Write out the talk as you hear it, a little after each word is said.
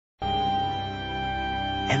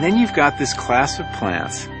And then you've got this class of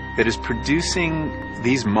plants that is producing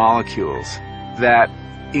these molecules that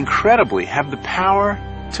incredibly have the power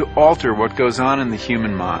to alter what goes on in the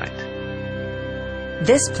human mind.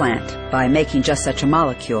 This plant, by making just such a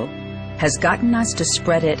molecule, has gotten us to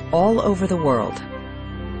spread it all over the world.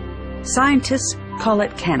 Scientists call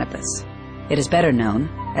it cannabis. It is better known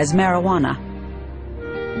as marijuana.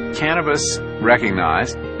 Cannabis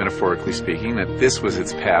recognized, metaphorically speaking, that this was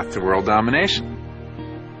its path to world domination.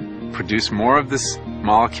 Produce more of this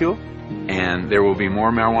molecule, and there will be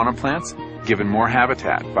more marijuana plants given more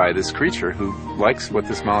habitat by this creature who likes what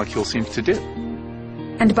this molecule seems to do.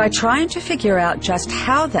 And by trying to figure out just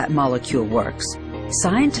how that molecule works,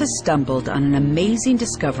 scientists stumbled on an amazing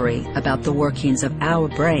discovery about the workings of our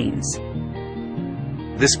brains.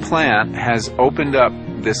 This plant has opened up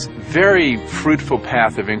this very fruitful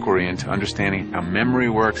path of inquiry into understanding how memory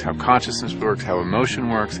works, how consciousness works, how emotion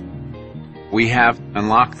works. We have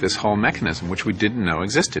unlocked this whole mechanism which we didn't know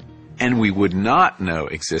existed, and we would not know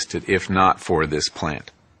existed if not for this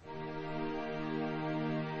plant.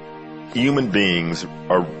 Human beings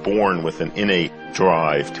are born with an innate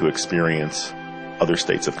drive to experience other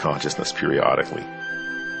states of consciousness periodically.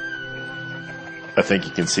 I think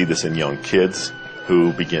you can see this in young kids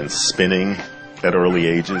who begin spinning at early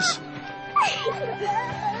ages.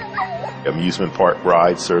 Amusement park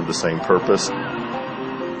rides serve the same purpose.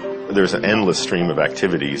 There's an endless stream of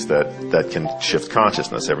activities that can shift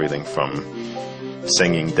consciousness, everything from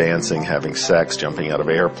singing, dancing, having sex, jumping out of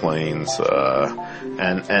airplanes,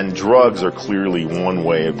 and drugs are clearly one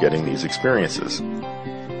way of getting these experiences.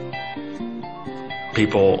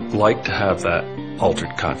 People like to have that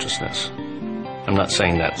altered consciousness. I'm not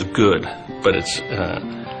saying that's good, but it's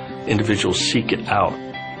individuals seek it out.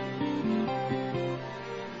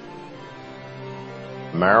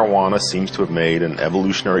 Marijuana seems to have made an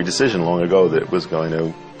evolutionary decision long ago that it was going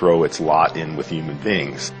to throw its lot in with human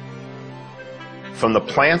beings. From the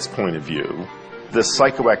plant's point of view, this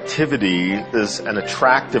psychoactivity is an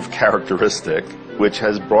attractive characteristic which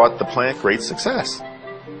has brought the plant great success.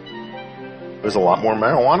 There's a lot more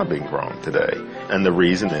marijuana being grown today, and the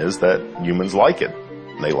reason is that humans like it.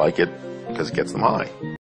 They like it because it gets them high.